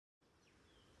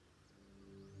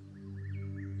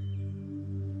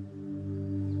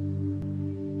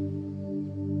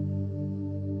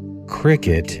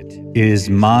Cricket is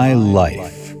my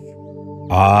life.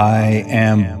 I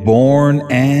am born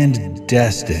and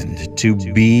destined to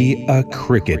be a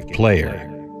cricket player.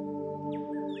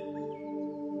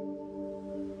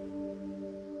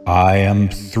 I am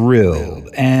thrilled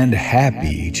and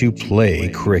happy to play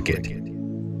cricket.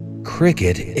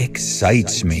 Cricket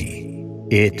excites me.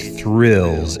 It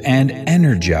thrills and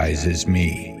energizes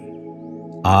me.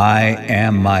 I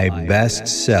am my best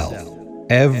self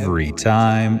every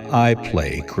time I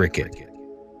play cricket.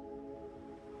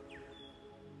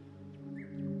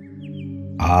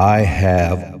 I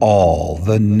have all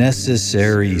the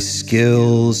necessary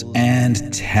skills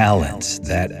and talents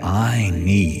that I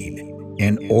need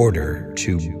in order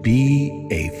to be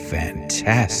a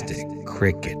fantastic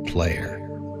cricket player.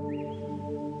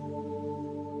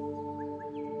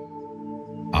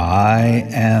 I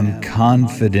am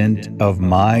confident of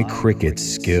my cricket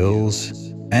skills,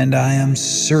 and I am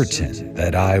certain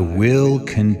that I will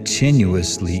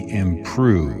continuously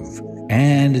improve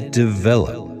and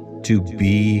develop to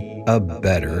be a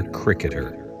better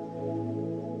cricketer.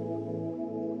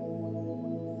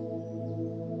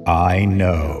 I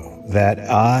know that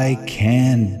I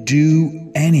can do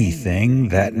anything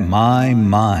that my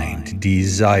mind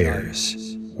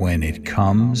desires when it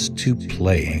comes to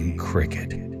playing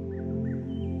cricket.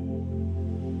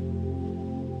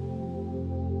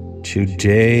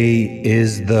 Today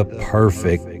is the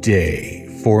perfect day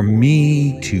for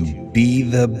me to be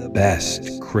the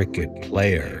best cricket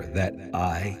player that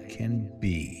I can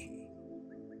be.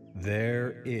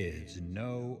 There is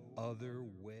no other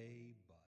way.